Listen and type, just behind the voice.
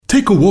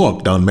Take a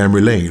walk down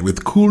memory lane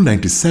with Cool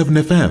 97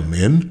 FM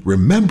in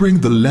Remembering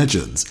the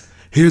Legends.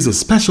 Here's a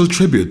special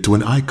tribute to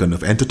an icon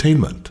of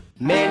entertainment.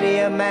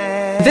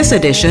 This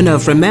edition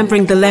of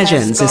Remembering the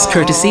Legends is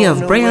courtesy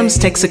of Braham's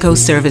Texaco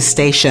service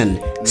station,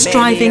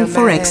 striving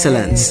for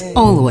excellence,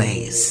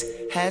 always.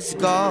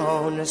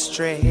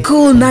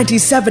 Cool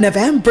 97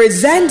 FM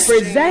presents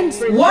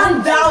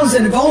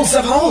 1,000 volts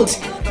of Holt.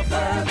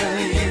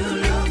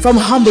 From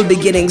humble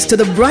beginnings to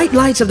the bright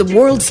lights of the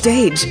world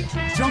stage.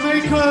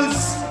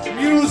 Jamaica's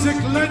music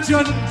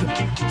legend,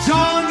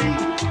 John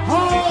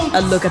Holt.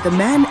 A look at the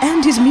man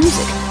and his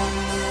music.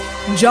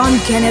 John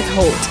Kenneth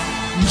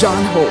Holt.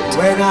 John Holt.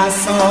 When I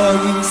saw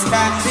you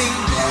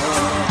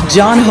standing.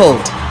 John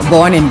Holt,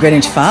 born in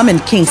Greenwich Farm in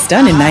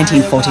Kingston in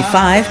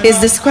 1945, is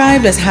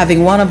described as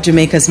having one of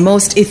Jamaica's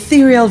most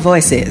ethereal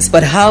voices.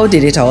 But how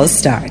did it all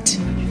start?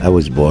 I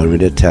was born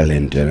with a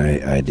talent,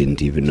 and I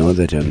didn't even know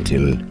that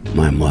until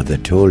my mother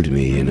told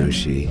me. You know,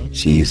 she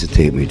used to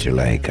take me to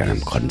like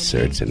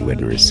concerts and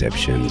wedding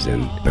receptions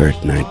and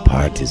birth night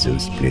parties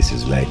and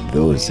places like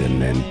those, and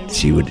then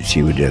she would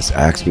just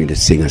ask me to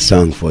sing a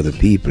song for the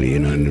people, you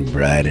know, and the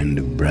bride and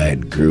the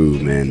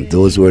bridegroom, and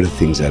those were the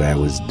things that I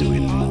was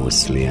doing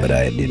mostly. But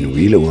I didn't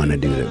really want to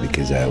do that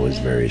because I was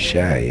very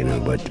shy, you know.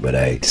 But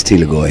I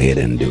still go ahead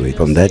and do it.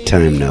 From that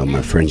time now,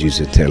 my friends used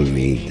to tell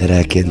me that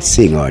I can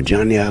sing, or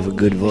John, you have a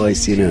good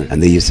voice, you know,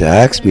 and they used to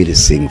ask me to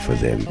sing for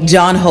them.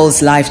 John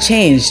Holt's life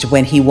changed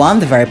when he won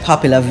the very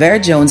popular Vera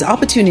Jones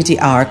Opportunity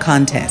Hour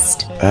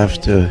contest.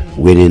 After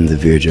winning the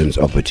Vera Jones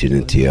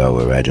Opportunity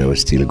Hour, I was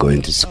still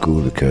going to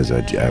school because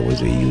I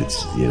was a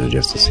youth, you know,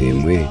 just the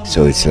same way.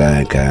 So it's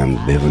like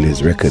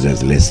Beverly's Records,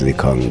 as Leslie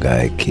Kong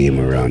guy came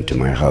around to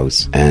my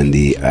house and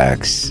he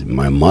asked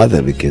my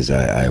mother, because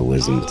I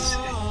wasn't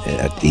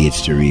at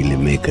age to really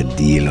make a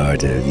deal, or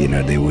to, you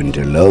know, they wouldn't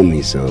allow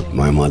me. So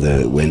my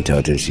mother went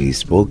out and she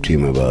spoke to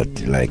him about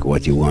like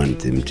what you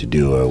want him to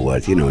do, or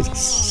what, you know,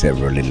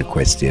 several little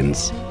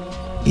questions.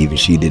 Even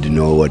she didn't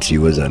know what she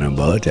was on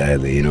about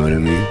either, you know what I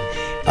mean,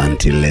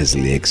 until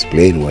Leslie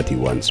explained what he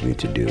wants me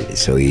to do.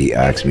 So he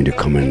asked me to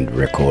come and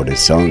record a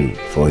song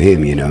for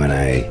him, you know, and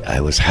I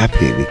was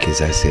happy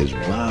because I said,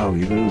 wow,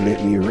 you're gonna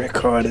let me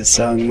record a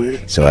song,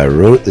 man. So I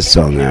wrote the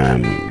song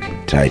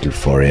titled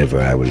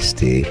Forever I Will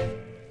Stay.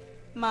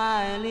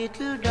 My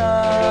little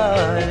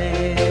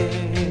darling,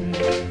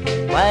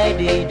 why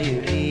did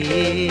you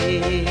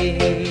leave?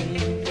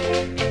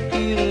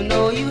 You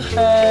know you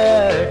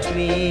hurt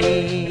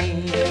me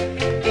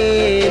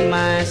in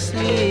my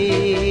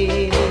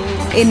sleep.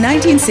 In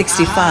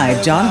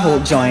 1965, John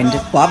Holt joined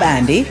Bob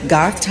Andy,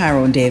 Garth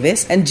Tyrone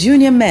Davis, and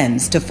Junior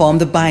Menz to form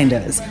the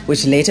Binders,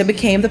 which later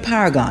became the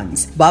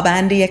Paragons. Bob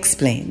Andy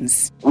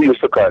explains. We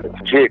used to call him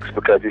Jakes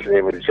because his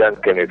name is John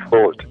Kenneth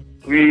Holt.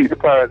 The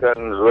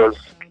Paragons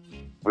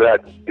we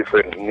had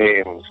different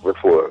names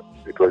before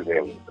it was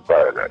named the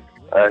Paragon.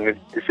 And it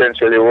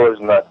essentially was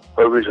not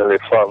originally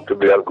formed to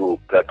be a group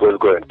that was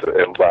going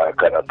to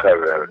embark on a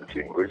career and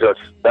thing. We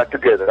just got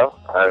together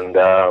and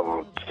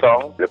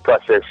sung. The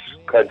process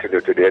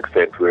continued to the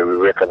extent where we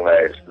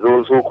recognized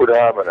those who could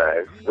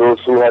harmonize, those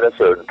who had a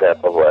certain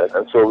type of voice.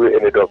 And so we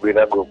ended up in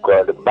a group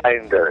called the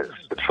Binders.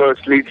 The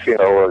first lead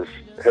singer was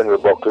Henry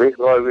Buckley.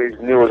 We always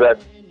knew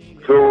that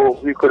so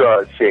we could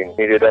all sing.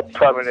 He needed a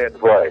prominent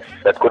voice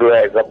that could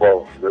rise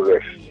above the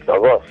rest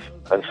of us.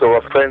 And so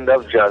a friend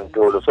of John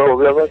told us, oh,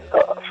 we have a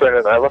friend,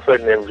 and I have a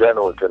friend named John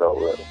Holt, you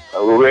know.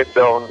 And we went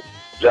down,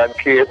 John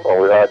came,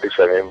 and we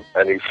auditioned him,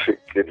 and he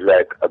fitted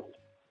like a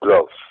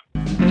glove.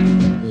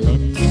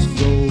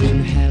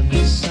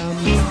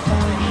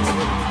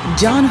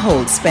 John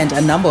Holt spent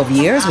a number of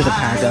years with the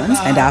Paragons,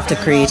 and after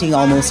creating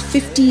almost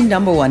 15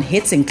 number one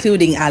hits,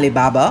 including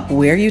Alibaba,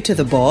 Wear You to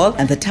the Ball,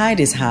 and The Tide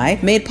is High,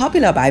 made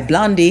popular by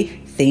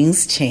Blondie,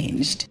 things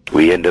changed.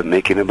 We ended up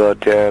making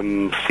about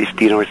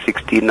 15 or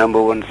 16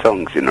 number one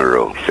songs in a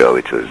row. So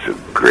it was a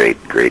great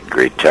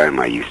time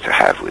I used to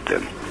have with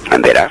them.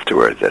 And then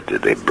afterwards,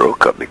 they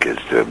broke up because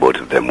both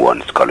of them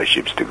won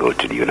scholarships to go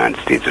to the United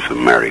States of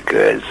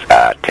America as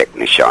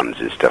technicians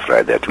and stuff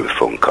like that with a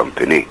phone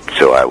company.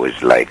 So I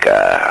was like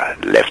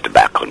left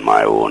back on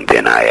my own.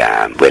 Then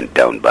I went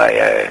down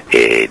by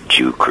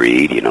Duke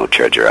Reed, you know,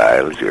 Treasure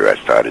Isles, where I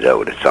started out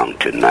with a song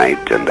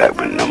Tonight, and that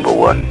went number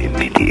one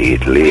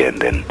immediately. And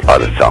then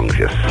other songs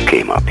just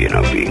came up, you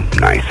know, being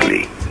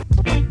nicely.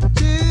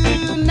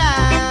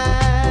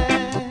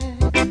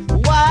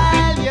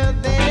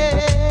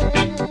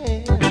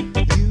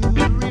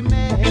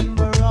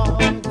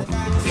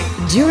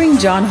 During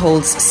John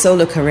Holt's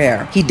solo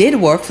career, he did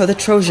work for the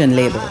Trojan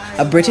label,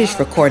 a British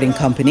recording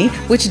company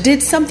which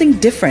did something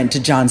different to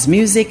John's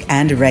music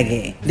and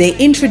reggae. They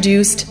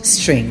introduced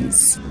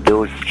strings.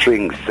 Those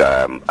Strings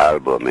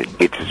album,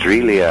 it is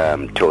really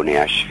Tony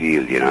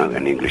Ashfield, you know,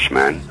 an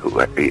Englishman.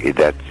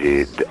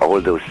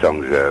 All those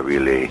songs are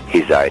really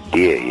his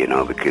idea, you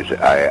know, because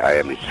I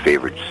am his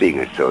favorite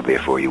singer, so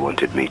therefore he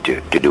wanted me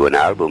to do an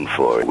album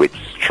with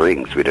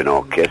strings, with an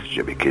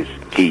orchestra, because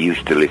he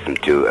used to listen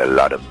to a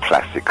lot of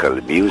classical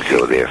music.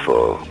 So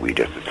therefore, we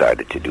just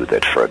decided to do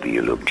that Further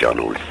You Look. John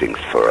Holt Sings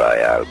for I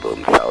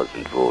album,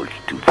 1000 Volts,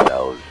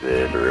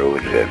 2000,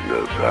 Rose and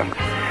those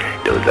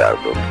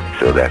albums.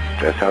 So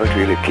that's how it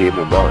really came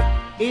about.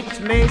 It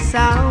may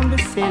sound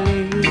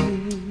silly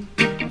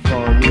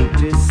for me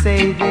to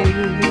say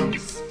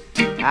this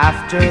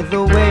after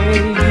the way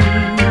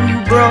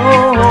you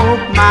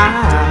broke my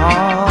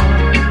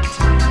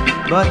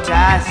heart, but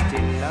I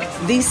still love.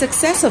 The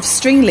success of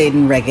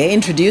string-laden reggae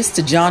introduced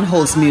to John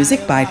Holt's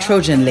music by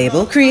Trojan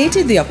label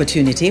created the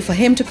opportunity for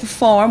him to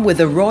perform with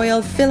the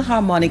Royal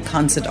Philharmonic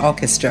Concert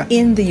Orchestra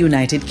in the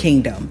United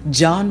Kingdom.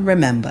 John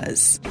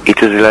remembers.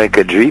 It was like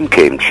a dream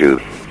came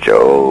true.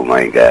 Oh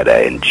my God,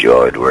 I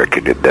enjoyed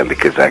working with them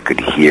because I could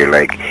hear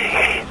like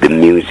the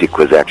music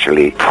was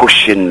actually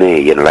pushing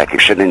me, you know, like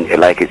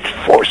it's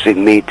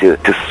forcing me to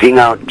sing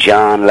out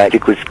John, like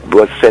it was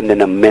sending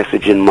a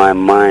message in my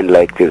mind,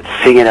 like to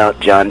sing it out,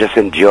 John, just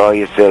enjoy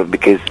yourself,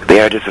 because they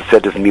are just a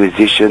set of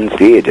musicians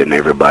here and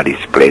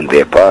everybody's playing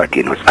their part,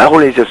 you know. I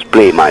always just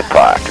play my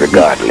part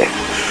regardless.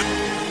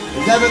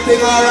 Is everything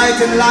alright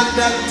in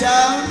London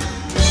town?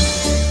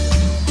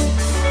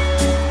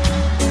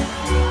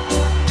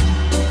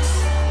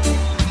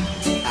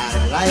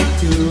 I'd like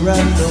to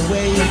run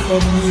away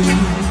from you,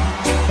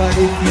 but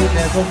if you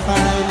never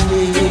find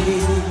me,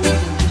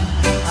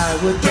 I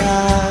would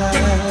die.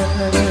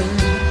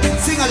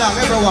 Sing along,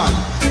 everyone.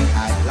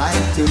 I'd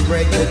like to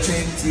break the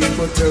chains you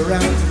put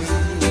around me.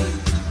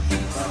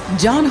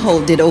 John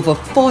Holt did over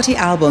 40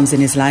 albums in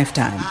his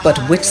lifetime, but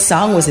which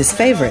song was his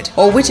favorite,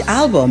 or which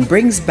album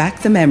brings back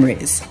the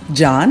memories?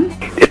 John?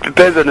 It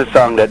depends on the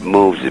song that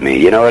moves me,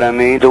 you know what I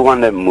mean? The one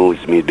that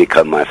moves me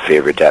become my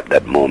favorite at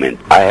that moment.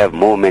 I have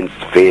moments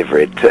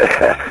favorite.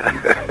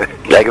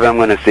 Like if I'm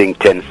going to sing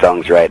 10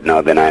 songs right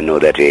now, then I know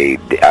that I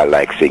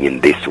like singing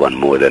this one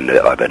more than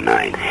the other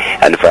 9.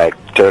 And if I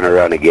turn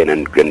around again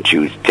and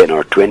choose 10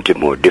 or 20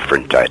 more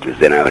different titles,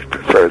 then I would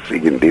prefer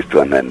singing this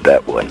one than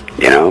that one,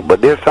 you know? But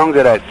there are songs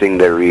that I sing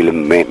that really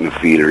make me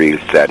feel real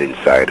sad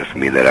inside of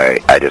me that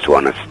I just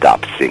want to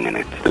stop singing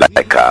it.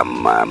 Like a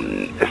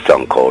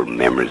song called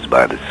Memories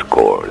by the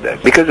Score.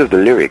 That because of the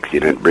lyrics, you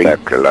know, it brings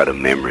back a lot of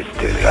memories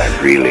to it. I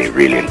really,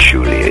 really and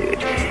truly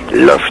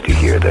love to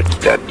hear that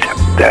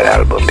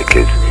album,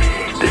 because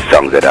the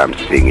songs that I'm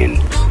singing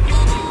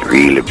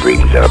really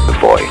brings out the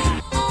voice.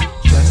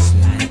 Just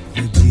like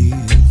the dew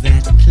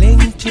that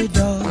cling to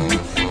dawn,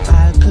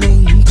 I'll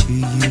cling to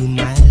you,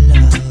 my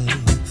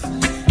love.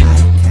 I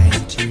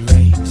can't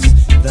erase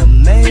the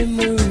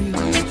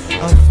memories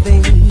of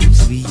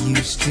things we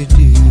used to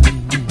do.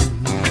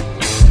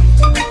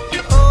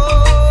 Oh,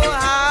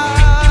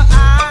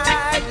 how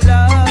I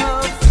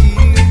love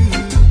you,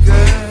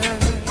 girl.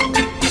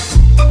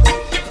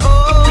 Oh,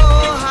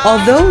 how.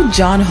 Although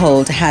John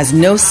Holt has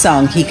no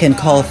song he can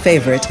call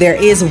favorite, there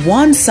is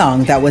one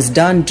song that was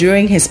done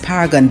during his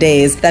Paragon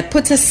days that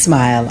puts a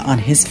smile on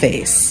his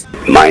face.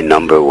 My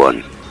number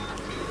one,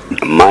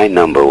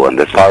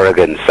 the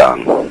Paragon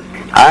song.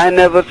 I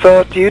never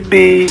thought you'd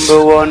be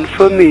number one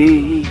for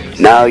me.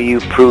 Now you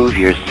prove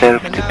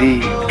yourself to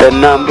be the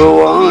number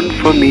one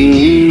for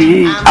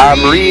me.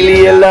 I'm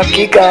really a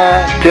lucky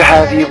guy to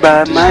have you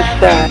by my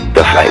side.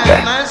 Stuff like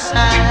that.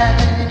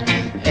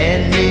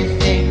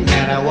 Anything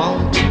that I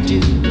want to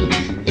do,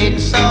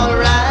 it's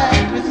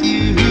alright with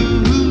you.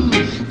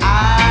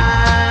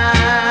 I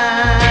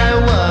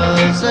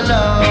was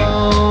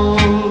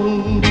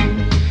alone,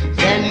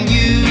 then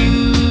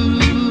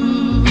you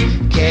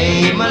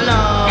came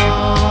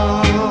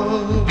along.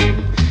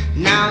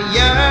 Now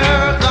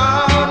you're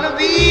gonna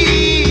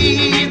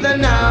be the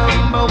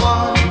number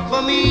one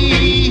for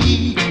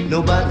me.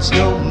 No buts,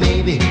 no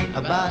maybe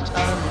about us.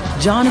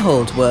 John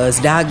Holt was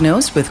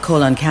diagnosed with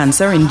colon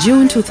cancer in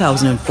June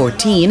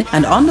 2014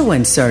 and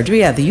underwent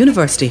surgery at the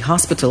University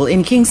Hospital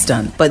in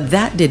Kingston, but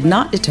that did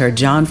not deter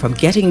John from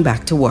getting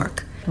back to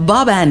work.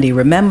 Bob Andy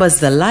remembers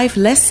the life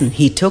lesson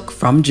he took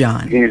from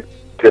John. He's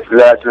just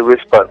largely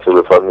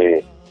responsible for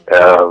me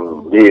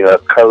being a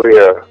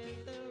career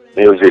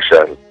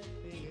musician,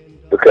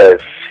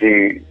 because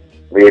he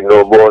made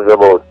no bones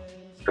about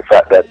the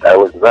fact that I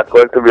was not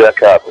going to be a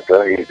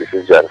carpenter. This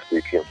is John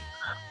speaking.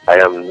 I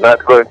am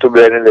not going to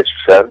be an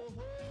electrician.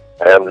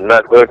 I am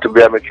not going to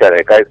be a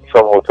mechanic. I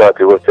somehow thought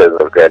he was telling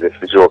me, okay, this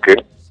is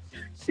joking.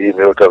 Leave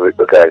me out of it,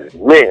 because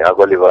me, I'm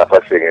going to live off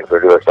of singing for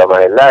the rest of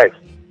my life.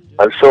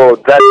 And so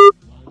that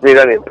made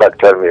an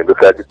impact on me,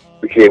 because it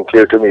became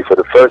clear to me for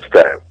the first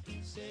time.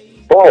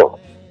 Oh,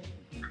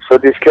 so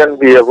this can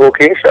be a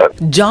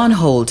vocation. John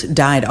Holt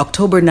died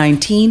October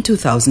 19,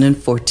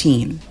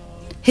 2014.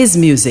 His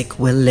music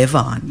will live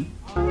on.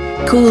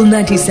 Cool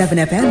 97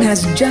 FM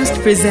has just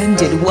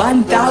presented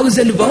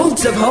 1000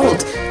 Volts of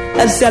Holt,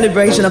 a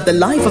celebration of the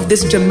life of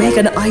this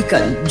Jamaican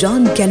icon,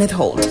 John Kenneth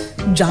Holt.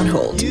 John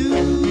Holt.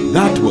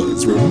 That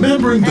was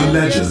Remembering the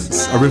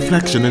Legends, a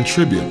reflection and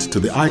tribute to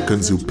the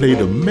icons who played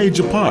a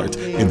major part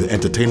in the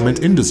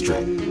entertainment industry.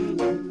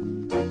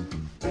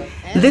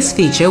 This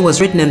feature was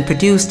written and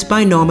produced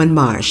by Norman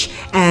Marsh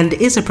and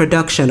is a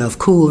production of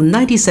Cool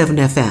 97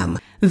 FM.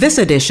 This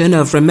edition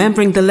of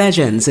Remembering the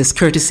Legends is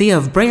courtesy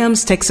of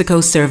Braham's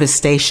Texaco Service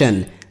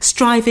Station,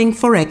 striving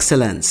for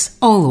excellence,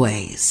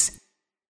 always.